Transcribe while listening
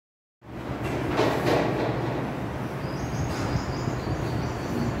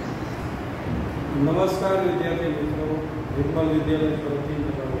નમસ્કાર વિદ્યાર્થી મિત્રો, વિમલ વિદ્યાલય તરફથી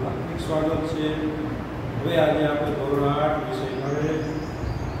તમારું હાર્દિક સ્વાગત છે। હવે આજે આપણે ધોરણ 8 વિષય મળે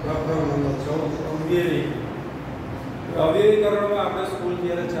પ્રકરણ નંબર 14 અવયવીકરણમાં આપણે સ્કૂલ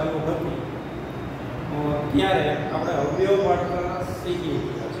જ્યારે ચાલુ હતી ત્યારે આપણે અવયવ પાડતા શીખી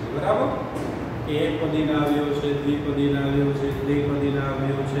ગયા છે, બરાબર? કે એક પદીના અવયવ છે, દ્વિપદીના અવયવ છે, ત્રિપદીના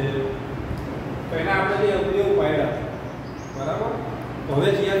અવયવ છે, તો એના આપણે જે અવયવ પાડ્યા, બરાબર? હવે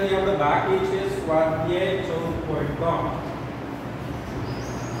જ્યાંથી આપણે બાકી છે સ્વાધ્યાય 14.3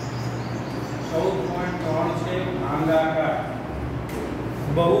 છે ભાગાકાર,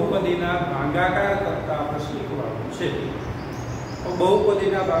 બહુપદીના ભાગાકાર કરતા આપણે શીખવાનું છે। તો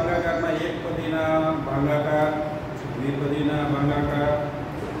બહુપદીના ભાગાકારમાં એક પદીના ભાગાકાર, દ્વિપદીના ભાગાકાર,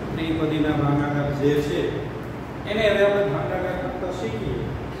 ત્રિપદીના ભાગાકાર જે છે એને હવે આપણે ભાગાકાર કરતા શીખીએ।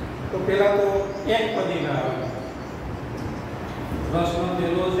 તો પહેલા તો એક પદીના આવે પ્રશ્ન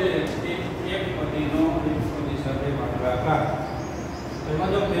પહેલો છે એક પદીનો એક પદી સાથે ભાગાકાર।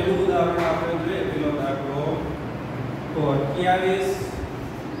 એમાં જો પહેલું ઉદાહરણ આપણે જોઈએ, પેલો દાખલો તો 28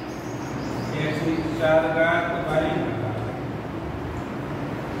 x ની 4 ઘાત બાય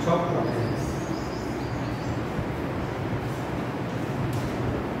 56।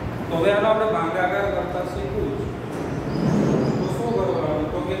 તો હવે આનો આપણે ભાગાકાર કરતા શીખવું છે। તો શું કરવાનું?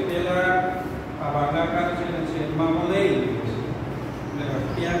 તો કે પહેલા આ ભાગાકાર છે ને છેદમાં લઈ લઈએ, એટલે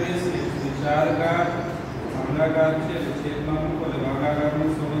 28 ની 4 ઘાત ભાગાકાર છે તો છેદમાં મૂકો એટલે ભાગાકારનો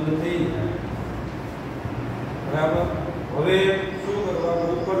સંબંધ થઈ જાય, બરાબર? હવે શું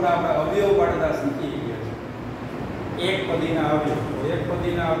કરવાનું? ઉપરના આપણે અવયવ પાડતા શીખી ગયા છે। એક પદીના અવયવ, તો એક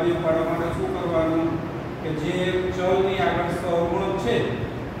પદીના અવયવ પાડવા માટે શું કરવાનું કે જે ચલની આગળ સહગુણક છે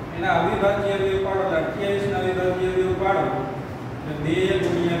એના અવિભાજ્ય અવયવ પાડો, 28 ના અવિભાજ્ય અવયવ પાડો એટલે 2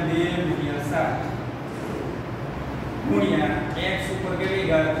 × 2 × 7 ગુણ્યા x ઉપર કેટલી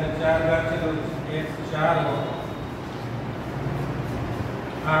ઘાત છે? 4 ઘાત છે તો x 4 લો।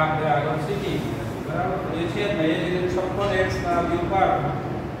 આ આપણે આગળ શીખી ગયા, બરાબર? તો એ છે ને એ રીતે 56x ના અવયવ પાડો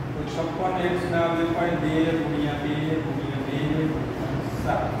તો 56x ના અવયવ પાડી 2 × 2 ×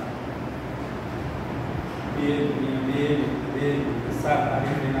 7 7 આ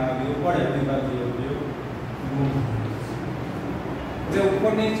રીતના અવયવ પડે અવિભાજ્ય અવયવ। જે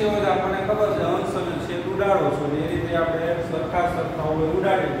ઉપર નીચે હોય આપણને ખબર છે અંશ અને છેદ ઉડાડો છો એ રીતે આપણે સરખા હોય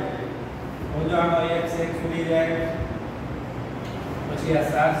ઉડાડી દઈએ। હવે જો આનો x ઉડી જાય, પછી આ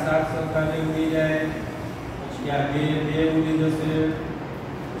 7 સરખા જે ઉડી જાય, પછી આ 2 ઉડી જશે,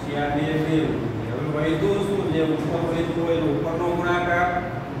 પછી આ 2 ઉડી જાય। હવે વૈધું શું? જે ઉપર વૈધું હોય ઉપરનો ગુણાકાર,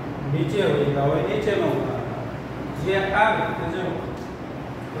 નીચે વૈધા હોય નીચેનો ગુણાકાર, જે આવે તે જો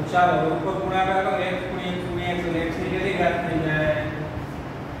તો ચાલો ઉપર ગુણાકાર કરો x × x એટલે x ની કેટલી ઘાત થઈ જાય?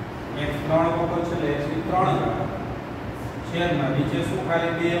 x 3 વખત છે એટલે x ની 3 ઘાત છેદમાં નીચે શું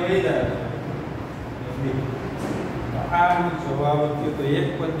ખાલી 2 વૈધા છે। આનો જવાબ થયો તો એક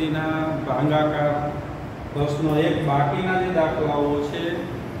પદીના ભાગાકાર પ્રશ્નો એક બાકીના જે દાખલાઓ છે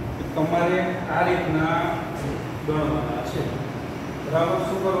એ તમારે આ રીતના ગણવાના છે, બરાબર?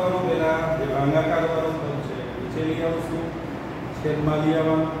 શું કરવાનું? પહેલા જે ભાગાકાર વાળો પદ છે નીચે લઈ આવશું, છેદમાં લઈ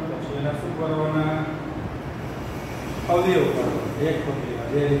આવવાનું, પછી એના શું કરવાના? અવયવ કરવાના એક પદીના,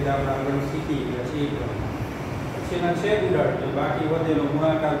 જે રીતે આપણે આગળ શીખી ગયા છીએ એ પ્રમાણે। પછી એના છેદ ઉડાડજો, બાકી વધેલો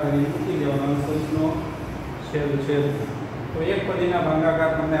ગુણાકાર કરી મૂકી દેવાનો, અંશનો છેદ। તો એક પદીના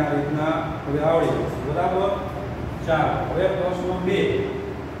ભાગાકાર તમને આ રીતના હવે આવડી જશે, બરાબર? ચાલો હવે પ્રશ્ન 2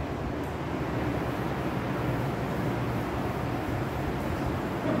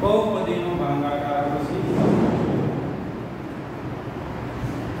 બહુપદીનો ભાગાકાર શીખીએ।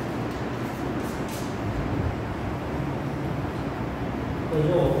 તો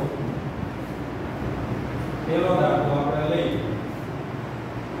જો પેલો દાખલો આપણે લઈએ,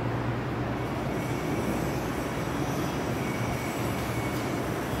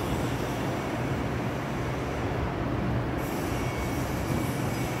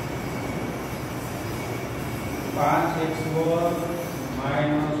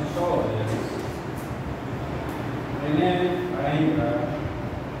 એને અહીં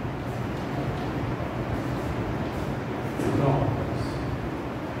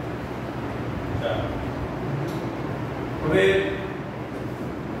હવે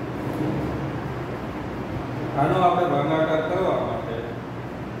આનો આપણે ભાગાકાર કરવા માટે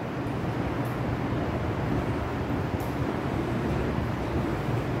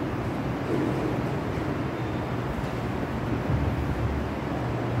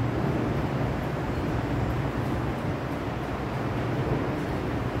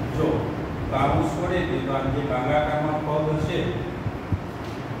જો કાબુ છોડે દીધા જે ભાગાકારમાં પદ છે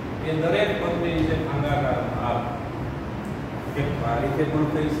એ દરેક પદની નીચે ભાગાકારમાં આવે। કે આ રીતે પણ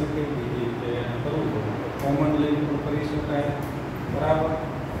થઈ શકે, બીજી રીતે એને કરવું પડે, કોમન લઈને પણ કરી શકાય, બરાબર.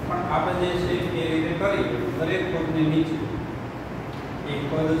 પણ આપણે જે છે એ રીતે કરી દરેક પદની નીચે એક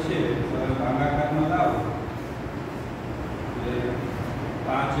પદ છે ભાગાકારમાં લાવો એટલે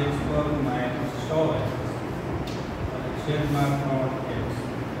 5x વર્ગ માઇનસ 6x અને છેદમાં 3x,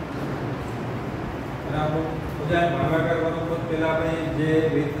 બરાબર. બધા ભાગાકાર વાળું પદ પહેલા આપણે જે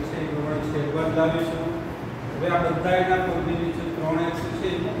રીત છે એ પ્રમાણે છેદમાં લાવીશું. હવે આ બધાના પદની નીચે 3x છે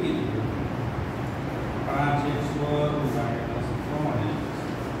એ મૂકી દીધું, 5x વર્ગ માઇનસ 3x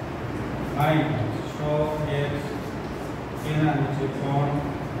માઇનસ 6x એના નીચે 3,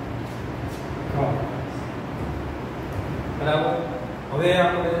 બરાબર. હવે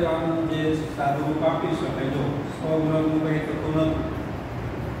આપણે આનું જે સાદું રૂપ આપી શકાય, જો સહગુણકનું કંઈ થતું નથી,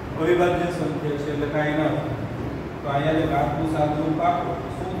 અવિભાજ્ય સંખ્યા છે એટલે કાંઈ ન થાય. તો અહીંયા જો ઘાતનું સાદું રૂપ આપો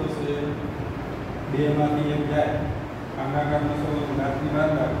શું થશે? 2 માંથી 1 જાય, ભાગાકારનો સહગુણક ઘાતની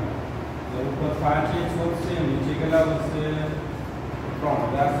વાત આવે તો ઉપર 5x વધશે, નીચે કેટલા વધશે? 3.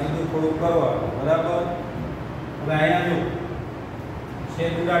 આ સીધું થોડું કરવાનું, બરાબર. હવે અહીંયા જો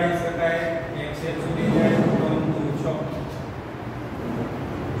છેદ ઉડાડી શકાય, x સુધી જાય પરંતુ 6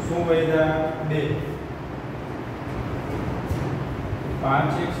 શું વધ્યા? 2.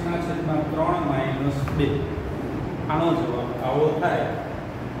 5x ના છેદમાં 3 માઈનસ 2, આનો જવાબ આવો થાય,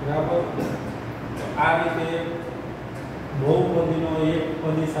 બરાબર. આ રીતે બહુપદીનો એક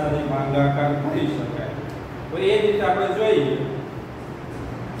પદી સાથે ભાગાકાર કરી શકાય. તો એ રીતે આપણે જોઈએ.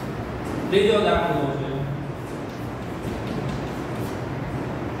 ત્રીજો દાખલો છે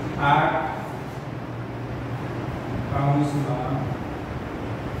 8 કૌંસમાં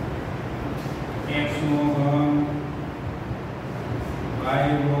x નો ઘન y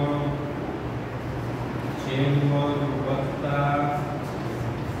વર્ગ z વર્ગ વત્તા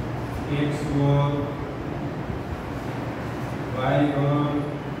x વર્ગ y વર્ગ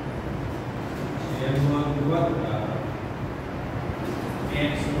z વર્ગ વત્તા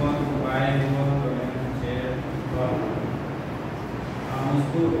x વર્ગ y વર્ગ અને z વર્ગ. આનું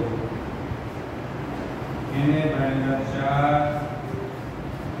સ્વરૂપ એને ભાગ્યા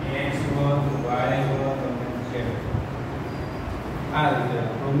 4 x વર્ગ y વર્ગ અને z. આ રીતે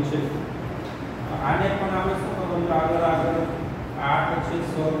આપણું છે. આને પણ આપણે શું કરવું? આગળ 8 છે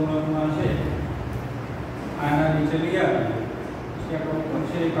સહગુણકમાં છે, આના નીચે લઈ આવીએ પછી આપણે ઉપર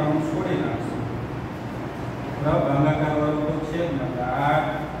છે કાઉન્ટ છોડી નાખશું, બરાબર. ભાગાકાર વાળું તો છે જ ને, 8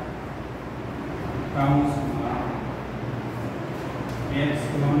 કૌંસમાં x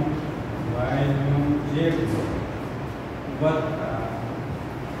ઘન y ઘન z વત્તા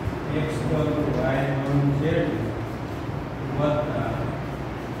x વર્ગ y ઘન z વત્તા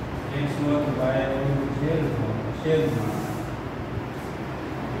x વર્ગ y વર્ગ z છેદમાં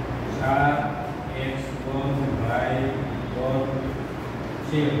 4x વર્ગ y વર્ગ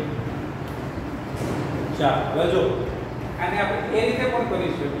z. ચાલો હવે જો આને આપણે એ રીતે પણ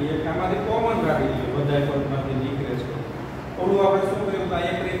કરી શકીએ કે આમાંથી કોમન કાઢી લઈએ, બધા પદમાંથી નીકળે છે. થોડું આપણે શું કર્યું તો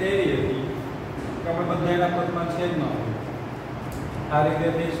એક રીતે એવી હતી કે આપણે બધાના પદમાં છેદ ન હોય, આ રીતે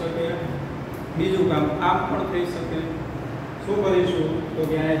થઈ શકે. બીજું કામ આમ પણ થઈ શકે. શું કરીશું તો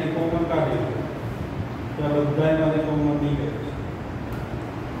કે અહીંયાથી કોમન કાઢીશું તો બધામાંથી કોમન નીકળે છે,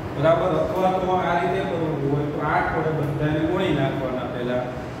 બરાબર. અથવા તો આ રીતે કરવું હોય તો 8 વડે બધાને ગુણી નાખવાના પહેલા.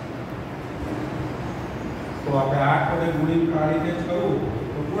 તો આપણે 8 વડે ગુણીને આ રીતે જ કરવું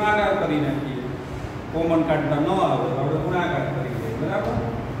તો ગુણાકાર કરી નાખીએ. કોમન કાઢતા ન આવે તો આપણે ગુણાકાર કરી દઈએ, બરાબર.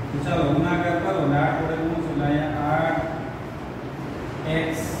 ચાલો ગુણાકાર કરો ને 8 વડે ગુણશું ને અહીંયા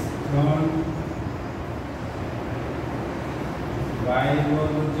 8x ઘન y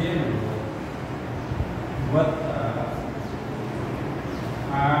વર્ગ z વત્તા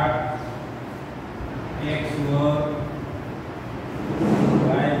 8x વર્ગ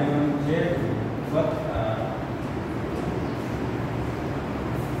y ઘન z વત્તા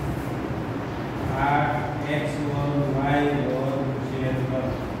 8x વર્ગ y વર્ગ z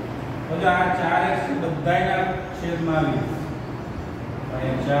વર્ગ. હવે આ 4x બધાયના છેદમાં આવી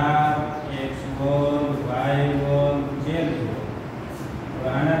ગયું, 4x વર્ગ y વર્ગ z વર્ગ.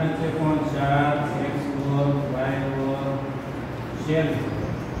 આના નીચે પણ 4x વર્ગ y વર્ગ z વર્ગ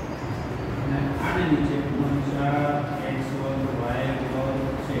અને આની નીચે પણ 4x વર્ગ y વર્ગ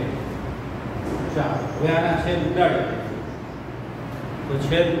z. ચાલો હવે આના છેદ ઉડાડો તો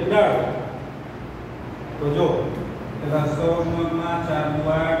છેદ ઉડાડો તો જો પેલા સહગુણકમાં 4 દુ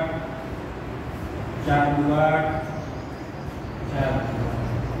 8 4 દુ 8 4.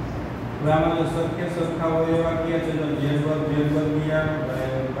 હવે આમાં જો સરખા હોય એવા કયા છે? જો z વર્ગ ગયા, y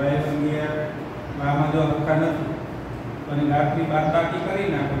વર્ગ ગયા. આમાં જો હરખા નથી અને ઘાતની બાદબાકી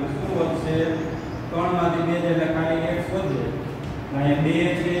કરી નાખો તો શું વધશે? 3 માંથી 2 એટલે ખાલી x વધે અહીંયા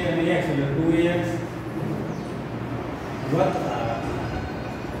 2 છે અને x એટલે 2x વત્તા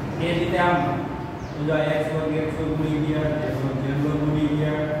એ રીતે આમ જો x વર્ગ ગુણી ગયા z વર્ગ ગુણી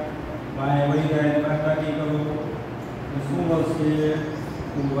ગયા y વળી જાય બાદબાકી કરો તો શું મળશે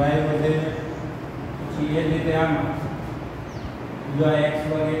y વધે પછી એ રીતે આમ જો x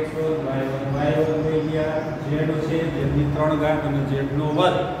વર્ગ y વર્ગ વળી ગયા z છે z ની 3 ઘાત અને z નો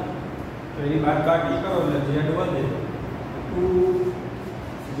વર્ગ તો એની બાદબાકી કરો એટલે z વધે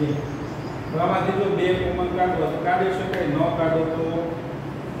 2z તો આમાંથી જો 2 કોમન કાઢો તો કાઢી શકાય, ન કાઢો તો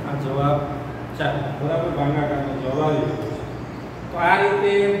આ જવાબ 4 બરાબર ભાગાકારનો જવાબ આવી ગયો છે. તો આ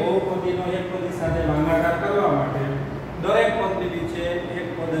રીતે બહુપદીનો એક પદી સાથે ભાગાકાર કરવા માટે દરેક પદની છે એક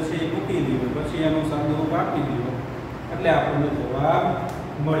પદ છે એ મૂકી દીધો પછી એનો સાદુરૂપ આપી દીધો એટલે આપણને જવાબ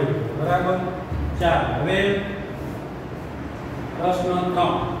મળી ગયો બરાબર. ચાલો હવે પ્રશ્ન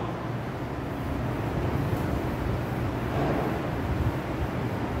 3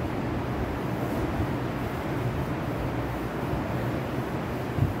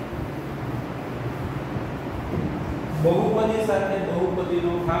 બહુપદી સાથે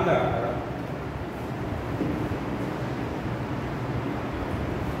બહુપદીનો ભાગાકાર.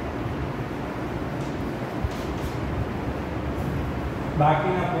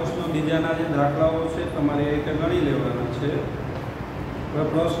 બાકીના પ્રશ્નો બીજાના જે દાખલાઓ છે તમારે એ રીતે ગણી લેવાના છે. હવે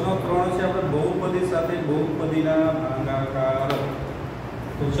પ્રશ્ન 3 છે આપણે બહુપદી સાથે બહુપદીના ભાગાકાર.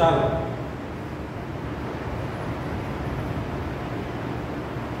 તો ચાલો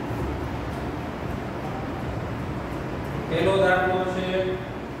પહેલો દાખલો છે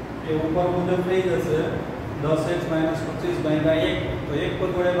એ ઉપર મુજબ થઈ જશે 10x - 25 ભાગ્યા 1 તો એક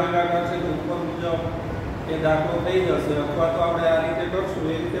પદ વડે ભાગાકાર છે તો ઉપર મુજબ એ દાખલો થઈ જશે અથવા તો આપણે આ રીતે કરશું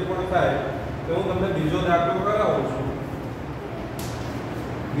એ રીતે પણ થાય. તો હું તમને બીજો દાખલો કરાવું છું.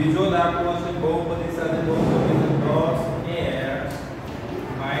 બીજો દાખલો છે બહુપદી સાથે બહુપદી 10x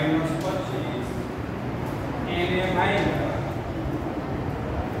 - 25 એને માઈનસ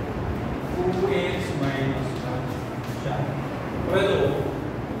 2x - 5. હવે જો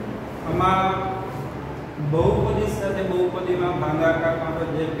આમાં બહુપદી સાથે બહુપદીમાં ભાગાકાર આપણે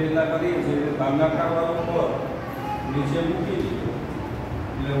જે પહેલા કરીએ છીએ ભાગાકાર વાળો પદ નીચે મૂકી દીધો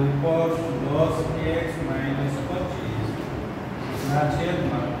એટલે ઉપર 10x - 25 ના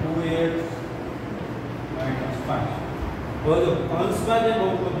છેદમાં 2x - 5. હવે જો અંશમાં જે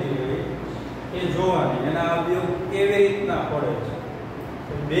બહુપદી હોય એ જોવાની એના અવયવ કેવી રીતના પડે છે.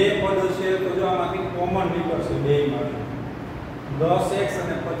 બે પદ છે તો જો આમાંથી કોમન નીકળશે બેયમાંથી 10x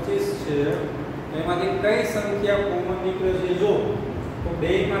અને 25 છે એમાંથી કઈ સંખ્યા કોમન નીકળે છે જો તો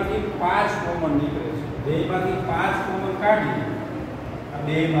બેયમાંથી 5 કોમન નીકળે છે. બેયમાંથી 5 કોમન કાઢી આ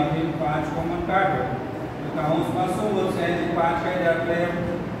બેયમાંથી 5 કોમન કાઢો તો કૌંસમાં શું બનશે? અહીંથી 5 કાઢ્યા એટલે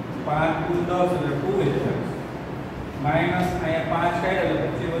 5 × 10 એટલે 2x માઈનસ અહીંયા 5 કાઢ્યા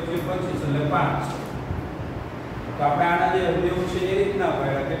એટલે વચ્ચે 25 એટલે 5. તો આપણે આના જે અવયવ છે એ રીતના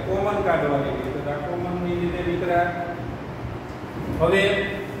પડ્યા કે કોમન કાઢવાની રીતે તો આ કોમન ની રીતે નીકળ્યા. હવે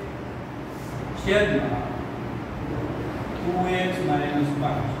છેદમાં 2x -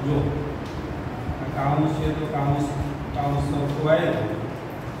 5 જો આ કૌંસ છે તો કૌંસનો ખોવાય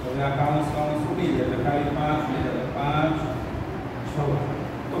હવે આ કૌંસ ઉડી જાય એટલે ખાલી 5 લઈ જાય 5 6.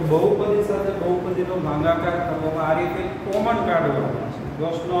 તો બહુપદી સાથે બહુપદીનો ભાગાકાર કરવામાં આ રીતે કોમન કાઢવાનો છે.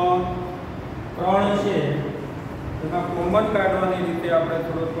 10 નો 3 છે એમાં કોમન કાઢવાની રીતે આપણે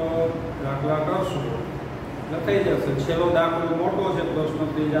થોડોક દાખલા કરશું એટલે થઈ જશે. છેલ્લો દાખલો મોટો છે પ્રશ્ન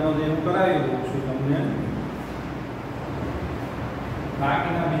ત્રીજાનો જે હું કરાવી દઉં છું તમને.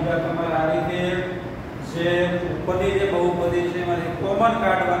 બાકીના બીજા તમારે આ રીતે જે ઉપપદી જે બહુપદી છે એમાંથી કોમન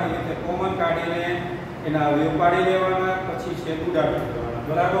કાઢવાની રીતે કોમન કાઢીને એના અવયવ પાડી લેવાના પછી છેદ ઉડાડી દેવાના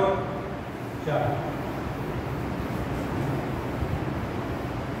બરાબર. ચાલો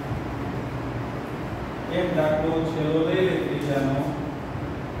એક દાખલો છેલ્લો લઈ લે ત્રીજાનો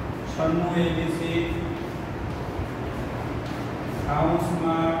 96 ABC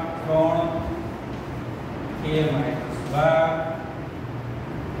કૌંસમાં 3a - 12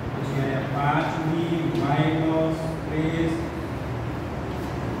 પછી અહીંયા 5b - 30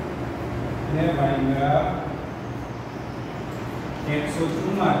 ને ભાગ્યા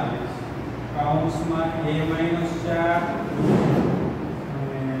 144 કૌંસમાં a - 4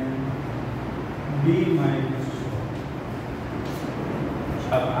 b -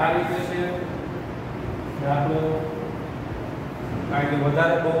 આ રીતે છે દાખલો. કારણ કે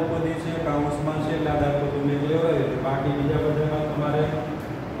વધારે બહુપદી છે કૌંસમાં છે એટલે આ દાખલો તમે લેવડાવી દો. બાકી બીજા બધામાં તમારે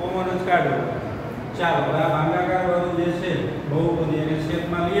કોમન જ કાઢો. ચાલો હવે આ ભાગાકાર વાળું જે છે બહુપદી એને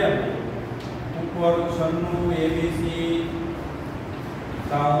છેદમાં લઈ આપીએ. ઉપર 96 ABC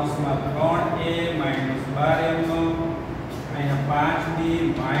કૌંસમાં 3a - 12m અહીંયા 5b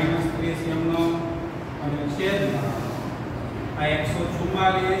માઈનસ 30 એમનો અને છેદમાં આ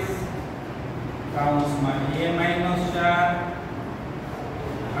 144 કૌંસમાં a માઈનસ 4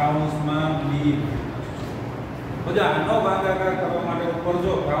 કૌંસમાં b બધા આનો ભાગાકાર કરવા માટે ઉપર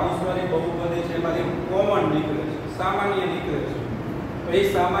જો કૌંસવાળી બહુપદી છે એમાંથી કોમન નીકળે છે, સામાન્ય નીકળે છે. તો એ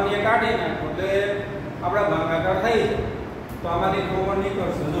સામાન્ય કાઢી નાખો એટલે આપણા ભાગાકાર થઈ જાય. તો આમાંથી કોમન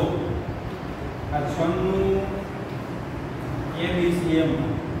નીકળશે. જો આ 96 abcm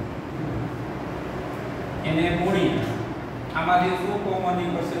એને ગુણી આમાંથી શું કોમન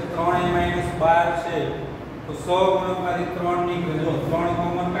નીકળશે? 3a - 12 છે તો 100 ગુણકમાંથી 3 નીકળે. જો 3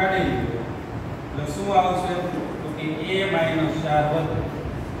 કોમન કાઢી લીધો એટલે શું આવશે? તો કે a - 4 વધે.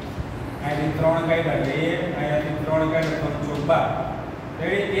 અહીંથી 3 કાઢ્યા એટલે અહીંયાથી 3 કાઢ્યા તો 12. એ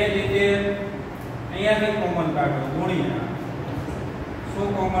રીતે અહીંયાથી કોમન કાઢો ગુણ્યા શું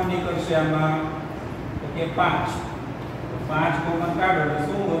કોમન નીકળશે આમાં? તો કે 5. 5 કોમન કાઢો એટલે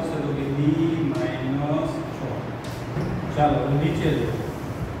શું વધશે? તો કે b - 6. ચાલો નીચે જો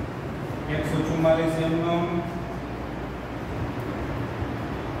 144 એમનો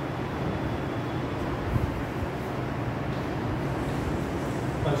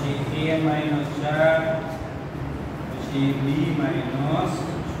પછી a - 4 પછી b - 6.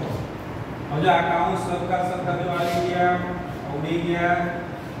 હવે આ કૌંસ સરખા જો આવી ગયા ઉડી ગયા.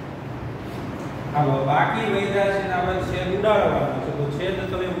 હવે બાકી વધ્યા છે ને આપણે છેદ ઉડાડવાનો છે. તો છેદ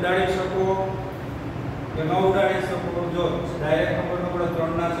તમે ઉડાડી શકો કે ન ઉડાડી શકો. જો ડાયરેક્ટ ખબર ન પડે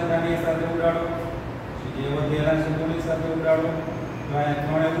 3 ના છેદ આની સાથે ઉડાડો, જે વધેલા છે તેની સાથે ઉડાડો. તો અહીંયા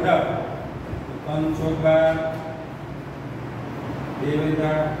 3 ઉડાડો તો 3 ચોક 12 2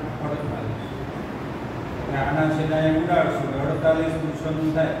 વધ્યા 48. આના છેદ અહીંયા ઉડાડશું 48 નું 6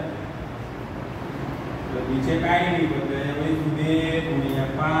 થાય. તો નીચે કાંઈ નહીં બદલે વધ્યું 2 ×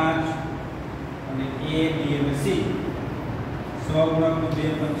 5 અને a b અને c 100 ગુણકનું 2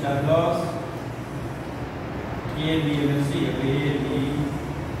 × 5 10 a b અને c એટલે a b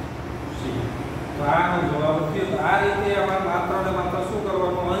c. તો આનો જવાબ થયો. આ રીતે આપણે માત્ર ને માત્ર શું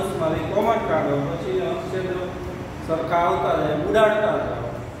કરવાનું? અંશમાંથી કોમન કાઢો, પછી અંશ છેદ સરખા આવતા જાય ઉડાડતા જાઓ.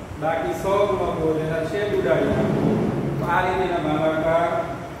 બાકી 100 ગુણકો એના છેદ ઉડાડી નાખો. તો આ રીતેના ભાગાકાર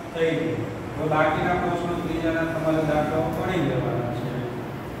થઈ ગયો. તો બાકીના પ્રશ્નો ત્રીજાના તમારે દાખલાઓ ગણી લેવાના છે.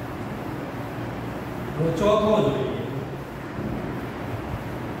 તો ચોથો જોઈએ.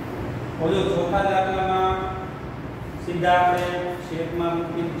 જો ચોથા દાખલામાં સીધા આપણે છેદમાં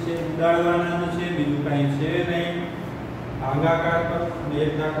મૂકી છે ઉડાડવાના છે, બીજું કાંઈ છે નહીં. ભાગાકાર પર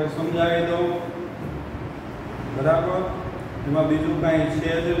એક દાખલો સમજાવી દો બરાબર. એમાં બીજું કાંઈ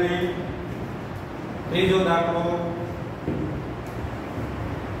છે જ નહીં. બીજો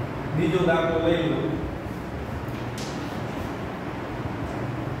દાખલો લઈ લો.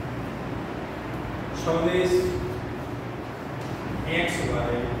 છવ્વીસ x y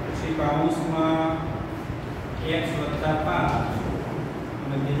પછી કૌંસમાં x + 5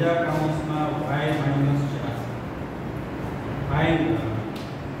 અને બીજા કૌંસમાં y - 4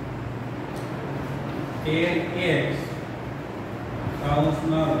 13x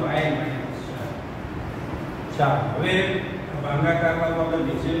કૌંસમાં y - 4. હવે ભાગાકારમાં આપણે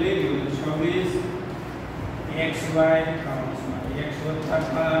નીચે લઈ લીધું 26 xy કૌંસમાં x +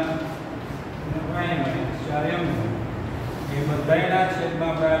 5 y - 4 એમ એ બધાયના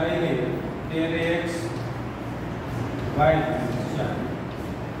છેદમાં આપણે લઈ લઈએ 13x y - 4.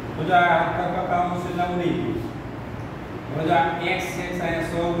 તો આ આખા કૌંસ લંબી હવે આ x અહીંયા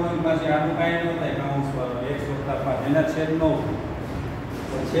 100 ગુણકમાં છે. આનું કાંઈ ન થાય કૌંસ વાળો x + 5 એના છેદ ન હોય.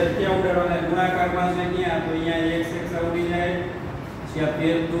 તો છેદ ક્યાં ઉડાડવાના? ગુણાકારમાં છે ક્યાં? તો અહીંયા x ઉડી જાય. પછી આ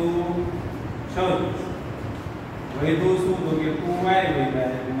 13 × 26 વધ્યું શું? તો કે 2y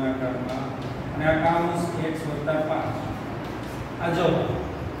વધ્યા ગુણાકારમાં અને આ કૌંસ x + 5 આ જો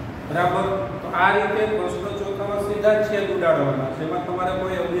બરાબર. તો આ રીતે પ્રશ્ન ચોથામાં સીધા છેદ ઉડાડવાના છે. એમાં તમારે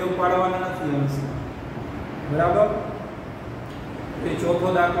કોઈ અવયવ પાડવાના નથી અંશમાં બરાબર. એ ચોથો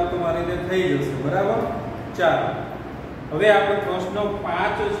દાખલો તમારી રીતે થઈ જશે બરાબર. ચાલો હવે આપણે પ્રશ્ન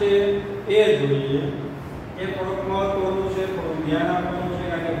 5 છે એ જોઈએ. એ થોડુંક મહત્વનું છે, થોડું ધ્યાન આપવાનું છે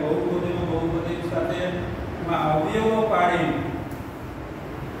કારણ કે બહુપદી સાથે એમાં અવયવો પાડી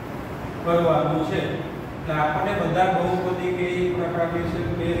કરવાનું છે. એટલે આપણને બધા બહુપદી કઈ પ્રકારની છે,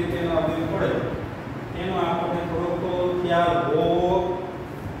 કઈ રીતેનો અવયવ પડે એનો આપણને થોડોક તો ખ્યાલ હોવો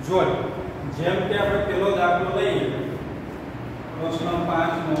જોઈએ. જેમ કે આપણે પહેલો દાખલો લઈએ પ્રશ્ન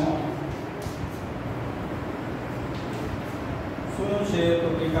 5 નો શું છે? તો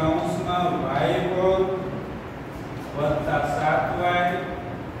કે કૌંસમાં y² + 7y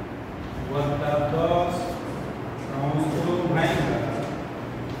 + 10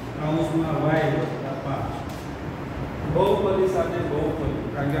 કૌંસમાં y + 5 બહુપદી બહુપદી સાથે બહુપદી,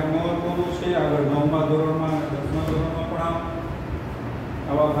 કારણ કે આ મહત્વનું છે. આગળ 9મા ધોરણમાં અને 10મા ધોરણમાં પણ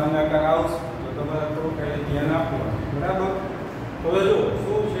આવા ભાગાકાર આવશે, તો તમારે થોડુંક ધ્યાન આપવું. બરાબર. તો હવે જો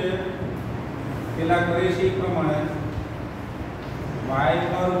શું છે, પેલા કરીએ છીએ પ્રમાણે y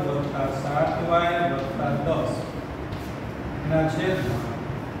વર્ગ વત્તા 7y વત્તા 10 એના છેદમાં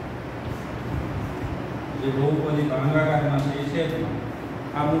જે બહુપદી ભાગાકારમાં છે એ છેદમાં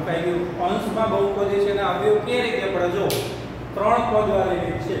આ મુકાઈ ગયું. અંશમાં બહુપદી છે ને આવ્યું કે રીતે પડે જો 3 પદ વાળી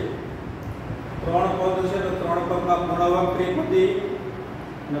રીત છે. 3 પદ છે તો 3 પદમાં પૂર્ણાંક ત્રિપદી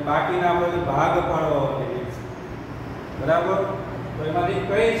અને બાકીના આપણે ભાગ પાડવા વાળી રીત છે. બરાબર. તો એમાંથી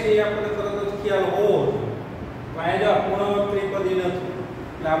કઈ છે એ આપણે તરત જ ખ્યાલ હોવો જોઈએ. અહીં જો પૂર્ણાંક ત્રિપદી નથી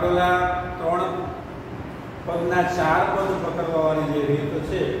એટલે આપણે 3 પદના 4 પદ પકડવા વાળી જે રીત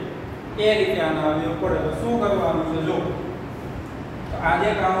છે એ રીતે આનો અવયવ પડે. તો શું કરવાનું છે જો, તો આ જે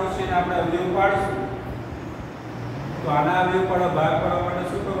કાઉન્સ છે ને આપણે અવયવ પાડશું, તો આના અવયવ પર ભાગ પાડવા માટે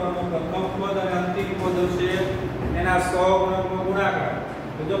શું કરવાનું, પ્રથમ પદ અને અંતિમ પદ છે એના સહગુણકનો ગુણાકાર.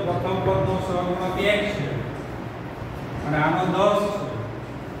 તો જો પ્રથમ પદનો સહગુણક 1 છે અને આનો 10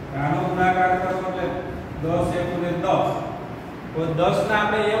 છે, આનો ગુણાકાર કરવો એટલે 10 * 10. તો 10 ના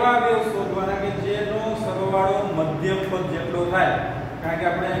આપણે એવા અવયવ શોધવાના કે જેનો સરવાળો મધ્યમ પદ જેટલો થાય. કારણ કે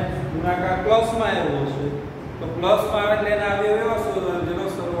આપણે ગુણાકાર પ્લસમાં આવ્યો છે, તો પ્લસમાં આવે એટલે એના અવયવ એવા શોધવાના જેનો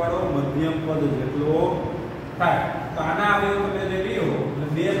સરવાળો મધ્યમ પદ જેટલો થાય. તો આના અવયવ તમે જે લ્યો એટલે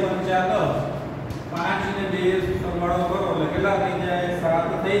 2 × 5 = 10, 5 ને 2 સરવાળો કરો એટલે કેટલા થઈ જાય,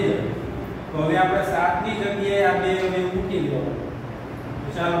 7 થઈ જાય. તો હવે આપણે 7 ની જગ્યાએ આ બે અવયવ મૂકી દેવા.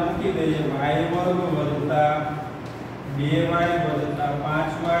 ચાલો મૂકી દઈએ. y વર્ગ વત્તા 2y વત્તા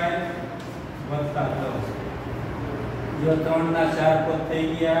 5y વત્તા 10. જો 3 ના 4 પદ થઈ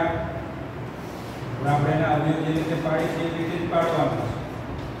ગયા. આપણે એના અવયવ જે રીતે પાડી છે એ રીતે જ પાડવાનું છે.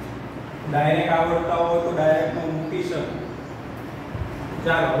 ડાયરેક્ટ આવડતા હોય તો ડાયરેક્ટ નો મૂકી શકો.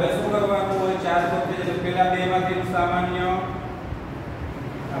 ચાલો હવે શું કરવાનું હોય, 4 પદ છે એટલે પહેલા બે માંથી સામાન્ય,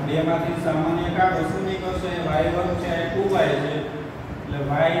 આ બે માંથી સામાન્ય કાઢો. શું નીકળશે, y વર્ગ છે આ 2y છે એટલે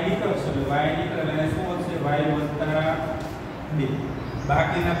y નીકળશે. એટલે y નીકળે એટલે શું વધશે, y વત્તા 2.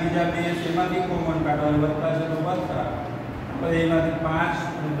 બાકીના બીજા બે છે એમાંથી કોમન કાઢવાનું, વત્તા છે તો વત્તા, પછી એમાંથી 5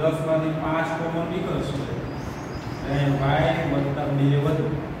 અને 10 માંથી 5 કોમન નીકળશે એટલે y વત્તા 2 વધુ.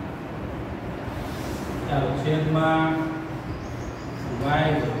 ચાલો છેદમાં y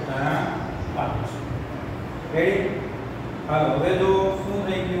વત્તા 5. રેડી. હાલો હવે જો શું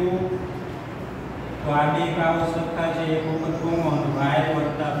થઈ ગયું, તો આ બે કાઉન્સ સરખા છે, એક વખત કોમન y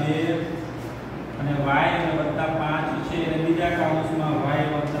વત્તા 2 અને y અને વત્તા 5 છે એટલે બીજા કાઉન્સમાં y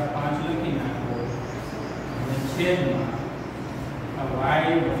વત્તા 5 લખી નાખો અને છેદમાં આ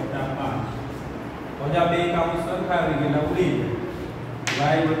y વત્તા 5. હવે આ બે કાઉન્સ સરખા આવી ગયા ઉડી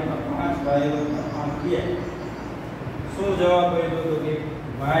જાય. y વત્તા 5 y વત્તા 5 2. શું જવાબ આવ્યો તો કે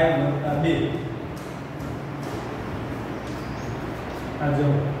y વત્તા 2. આ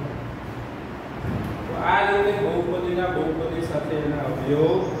જવાબ. તો આ રીતે બહુપદીના બહુપદી સાથે એના અવયવ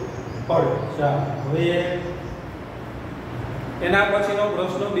પડે. ચાલો હવે એના પછીનો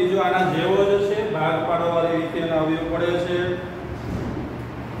પ્રશ્ન બીજો આના જેવો જ છે. ભાગ પાડવાની રીતે એના અવયવ પડે છે,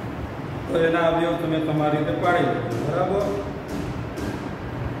 તો એના અવયવ તમે તમારી રીતે પાડી લો. બરાબર.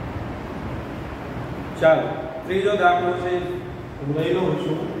 ચાલો ત્રીજો દાખલો છે, હું લઈ લઉં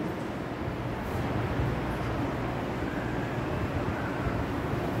છું.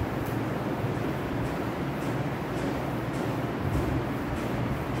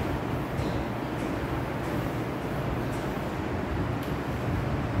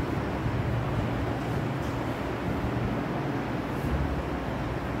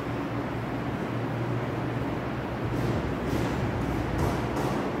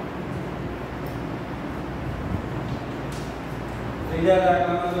 ત્રીજા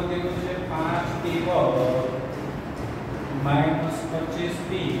દાખલામાં તો કીધું છે 5t વર્ગ માઈનસ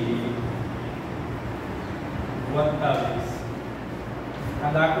 25t વત્તા 20.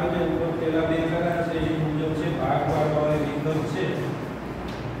 આ દાખલો જે ઉપર પેલા બે કર્યા છે એ મુજબ છે. ભાગ પાડવાની રીત છે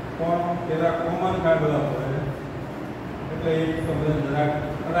પણ પેલા કોમન કાઢવા પડે એટલે એ તમને જરાક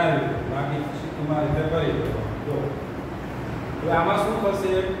કરાવી દો, બાકી પછી તમારી રીતે કરી દો. તો આમાં શું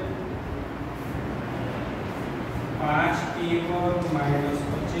થશે, 5t વર્ગ માઈનસ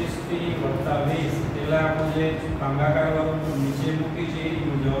 25t વત્તા 20. પેલા આપણે જે ભાગાકાર વાળું નીચે મૂકી છે એ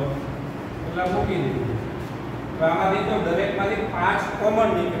મુજબ પેલા મૂકી દીધું. તો આમાંથી તો દરેકમાંથી 5 કોમન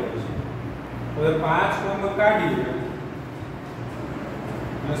નીકળે છે. હવે 5 કોમન કાઢી લો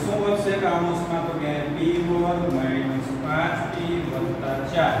એટલે શું વધશે કાઉન્સમાં, તો કે p વર્ગ માઈનસ 5t વત્તા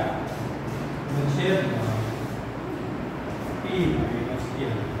 4 છેદમાં p માઈનસ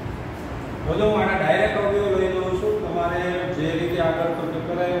 1. બધું આના ડાયરેક્ટ અવયવ લઈ લઉં છું. તમારે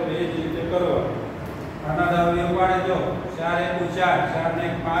સરવાળે જો 4 × 4 4 ને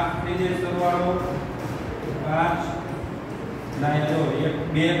 5 થઈ જાય સરવાળો 5 ના જો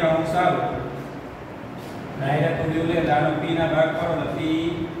 2 કૌંસ આવે ડાયરેક્ટ ઉડી લે દાનો p ના ભાગ કરો ને p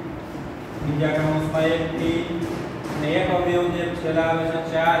બીજા કૌંસમાં 1 p અને એક અવયવ જે છેલ્લા આવે છે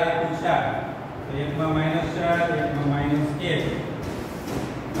 4 × 4 તો એકમાં -4 એકમાં -1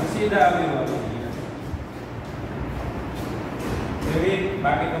 આ સીધા અવયવ આવે એવી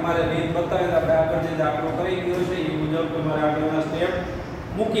બાકી તમારે રીત બતાવી આપણે આગળ જે દાખલો કરી ગયો છે એ મુજબ તમારે આગળના સ્ટેપ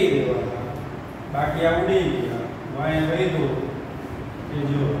મૂકી દેવાના બાકી આ ઉડી ગયા વાય વધ્યું એ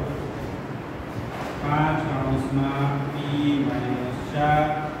જો 5 કૌંસમાં p - 4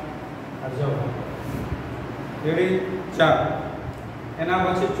 આ જવાબ રેડી ચાલો એના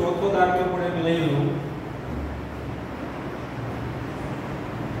પછી ચોથો દાખલો પણ લઈ લઉં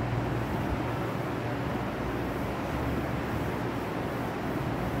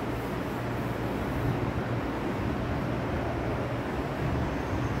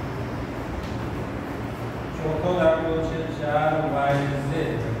ચોથો દાખલો છે 4yz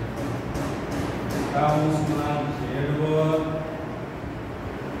કૌંસમાં z વર્ગ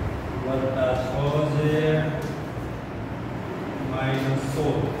વત્તા 6z માઈનસ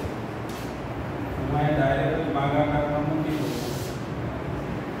 16 તમારે ડાયરેક્ટ ભાગાકારમાં મૂકી દો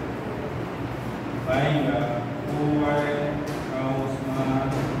ભાગ્યા 2y કૌંસમાં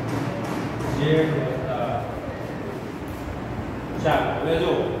z વત્તા ચાલો હવે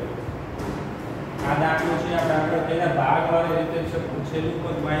જો આ દાખલો છે આપણે આગળ તેના ભાગવાળી રીતે છે પૂછેલું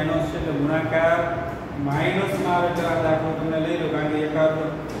પદ માઈનસ છે એટલે ગુણાકાર માઈનસમાં આવે તો આ દાખલો તમે લઈ લો કારણ કે એકાદ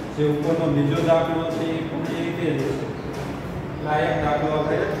જે ઉપરનો બીજો દાખલો છે એ પણ એ રીતે જ છે લાયક દાખલો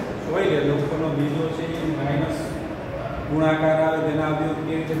આપણે જોઈ લે ઉપરનો બીજો છે એ માઈનસ ગુણાકાર આવે તેના અવયવ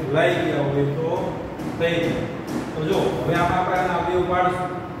કેવી રીતે ભૂલાઈ ગયા હોય તો થઈ જાય તો જો હવે આમાં આપણે આના અવયવ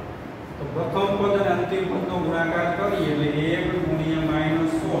પાડશું તો પ્રથમ પદ અને અંતિમ પદનો ગુણાકાર કરીએ એટલે 1 ×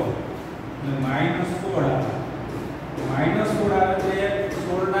 -16 એટલે -16 આવે એટલે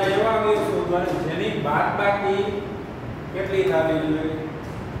 16 ના એવા અવયવ શોધવાના જેની બાદબાકી કેટલી થવી જોઈએ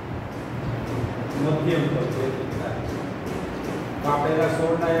મધ્યમ પદ જેટલી થાય તો આપણે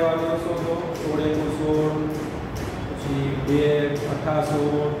 16 ના એવા અવયવ શોધો 16 × 16 પછી 2 ×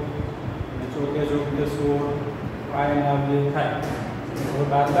 16 અને ચોકે 16 પાય ના અવયવ થાય તો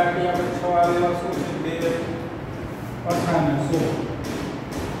બાદબાકી આપણે 6 અવયવ શું છે 2 18 ને 16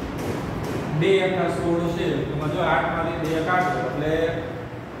 2 × 16 છે તો જો 8 માંથી 2 કાઢો એટલે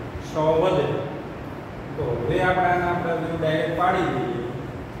 6 વધે તો હવે આપણે ડાયરેક્ટ પાડી દઈએ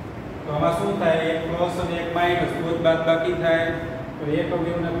તો આમાં શું થાય એક પ્લસ અને એક માઈનસ તો જ બાદબાકી થાય તો એક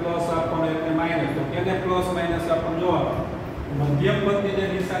અવયવને પ્લસ આપવાનો એકને માઈનસ તો કેને પ્લસ માઈનસ આપવાનું જો મધ્યમ પદની જે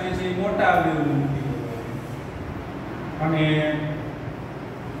નિશાની છે એ મોટા અવયવને મૂકી દેવાની અને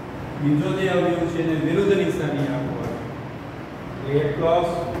બીજો જે અવયવ છે એને વિરુદ્ધ નિશાની આપવાની એક પ્લસ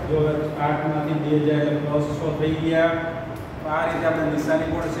જો 8 માંથી 2 જાય એટલે +6 થઈ ગયા તો આ રીતે આપણે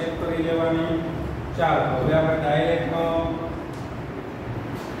નિશાની પણ સેટ કરી લેવાની ચાલો હવે આપણે ડાયરેક્ટ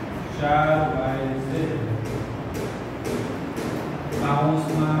 4yz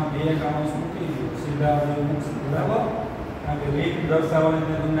કૌંસમાં 2 કૌંસ મૂકી દો સીધા અવયવ મૂકશું બરાબર કારણ કે રીત દર્શાવવાની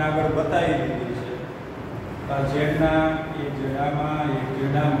મેં તમને આગળ બતાવી દીધી છે તો z ના એક જડામાં એક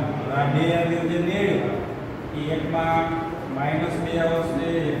જડામાં આ બે અવયવ જે મેળવ્યા એ એકમાં -2 આવશે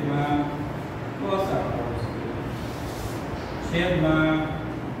એકમાં પ્લસ આવશે છેદમાં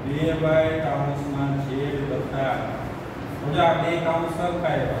 2 કૌંસમાં z વત્તા જો આ બે કૌંસ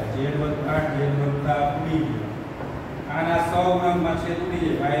સરખાયા z વત્તા z વત્તા ઉડી ગયા આના સહગુણકમાં છેદ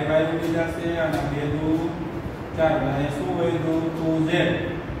ઉડી જાય y ઉડી જશે અને 2 દુ 4 અને શું વધ્યું 2z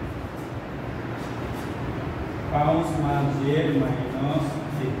કૌંસમાં z માઈનસ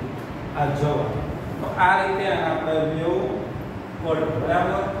z આ જવાબ તો આ રીતે આપણે અવયવ પડે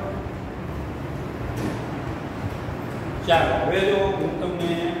બરાબર ચાલો હવે જો હું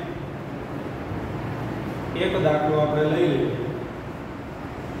તમને એક દાખલો આપણે લઈ લઈએ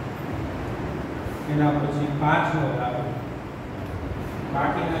એના પછી 5નો દાખલો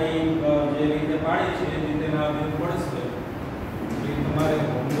બાકીના એક જે રીતે પાડી છે એ રીતે અવયવ પડશે એ તમારે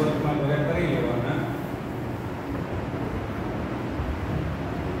હોમવર્કમાં ઘરે કરી લેવાના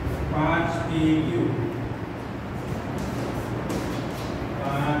 5pq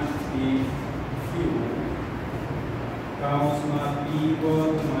 5pq કૌંસમાં p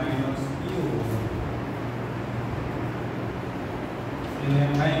વર્ગ માઈનસ q એને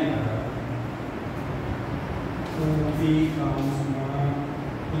ભાગ્યા 2p કૌંસમાં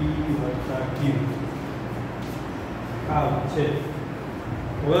p વત્તા q આવ છે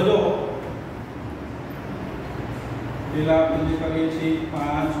હવે જો પેલા આપણે કરીએ છીએ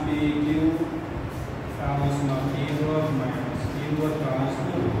 5pq કાઉન્સમાં p1 માઈનસ q1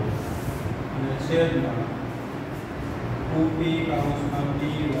 કાઉન્સનું અને છેદમાં 2p કાઉન્સમાં p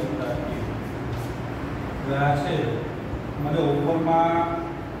વત્તા q. આ છે મને ઉપરમાં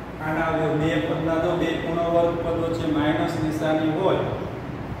આના બે પદના તો બે પૂર્ણવર્ગ પદ વચ્ચે માઈનસ નિશાની હોય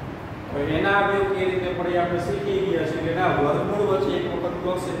તો એના અવયવ કેવી રીતે પડે આપણે શીખી ગયા છે કે ના વર્ગમૂળ વચ્ચે એક વખત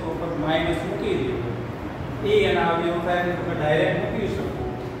પ્લસ એક વખત માઈનસ મૂકી દીધું એ એના અવયવ થાય તો તમે ડાયરેક્ટ મૂકી શકો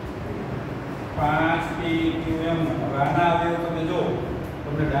 5p qm. હવે આના અવયવ તમે જો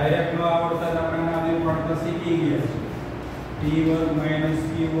તમને ડાયરેક્ટ ન આવડતા તો આપણે આના અવયવ પડતા શીખી ગયા છે p1 માઈનસ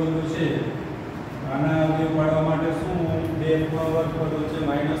q1 છે. આના અવયવ પાડવા માટે શું બે પૂર્ણવર્ગ પદ વચ્ચે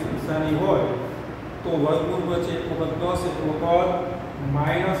માઈનસ નિશાની હોય તો વર્ગમૂળ વચ્ચે એક વખત પ્લસ એક વખત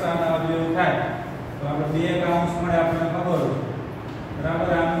માઈનસ આના અવયવ થાય તો આપણે બે કાઉન્સ મળે આપણને ખબર છે બરાબર.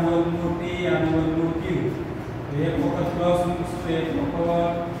 આનું વર્ગમૂળ p આનું વર્ગમૂળ q એક વખત પ્લસ મૂકશું એક વખત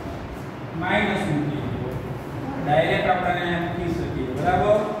માઈનસ મૂકી ડાયરેક્ટ આપણે અહીંયા મૂકી શકીએ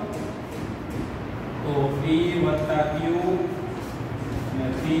બરાબર. તો p વત્તા q અને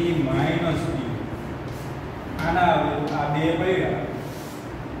p માઈનસ q આના અવયવ આ બે પડ્યા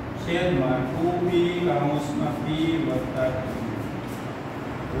છેદમાં 2p કાઉન્સમાં p વત્તા q.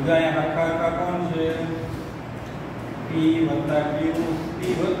 ઉદાહરણ આખા આખા કોણ છે p વત્તા q p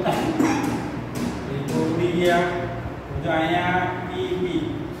વત્તા એ તો ઉડી ગયા. તો અહીંયા p p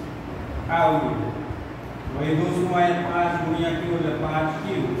આવ્યું વધ્યું શું અહીંયા 5 ગુણ્યા q એટલે 5q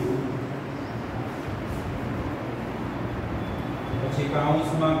પછી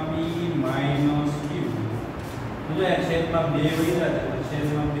કાઉન્સમાં p માઈનસ q. જો આ છેદમાં 2 વધ્યા છે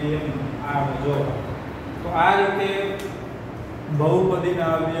છેદમાં 2 આવે જો. તો આ રીતે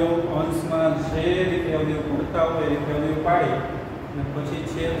બહુપદીના અવયવ અંશમાં જે રીતે અવયવ પડતા હોય એ રીતે અવયવ પાડી અને પછી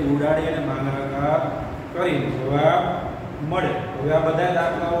છેદ ઉડાડી અને ભાગાકાર કરી જવાબ મળે. હવે આ બધા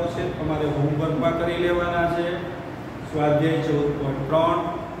દાખલાઓ છે તમારે હોમવર્કમાં કરી લેવાના છે. સ્વાધ્યાય 14.3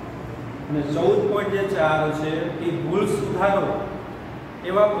 અને 14.4 છે એ ભૂલ સુધારો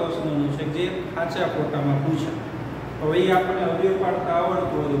એવા પ્રશ્નોનું છે જે સાચા ખોટામાં પૂછાય. હવે એ આપણને અવયવ પાડતા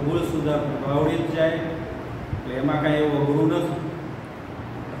આવડતું હોય તો ભૂલ સુધારવું આવડી જ જાય એટલે એમાં કાંઈ એવું અઘરું નથી.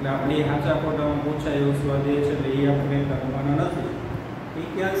 એટલે આપણે એ સાચા ખોટામાં પૂછાય એવું સ્વાધ્યાય છે એટલે એ આપણે કરવાના નથી એ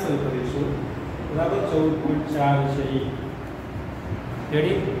કેન્સલ કરીશું બરાબર. 14.4 છે એ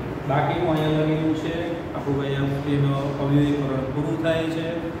રેડી. બાકીનું અહીંયા લખેલું છે આપણું ભાઈ એનો અવયવીકરણ પૂરું થાય છે.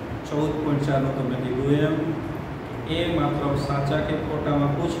 14.4 નું તમે કીધું એમ એ માત્ર સાચા કે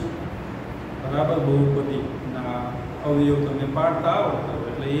ખોટામાં પૂછ બરાબર. બહુપદીના અવયવ તમને પાડતા આવડતા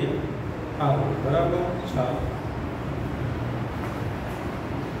હોય એટલે એ આવે બરાબર. ચાલો.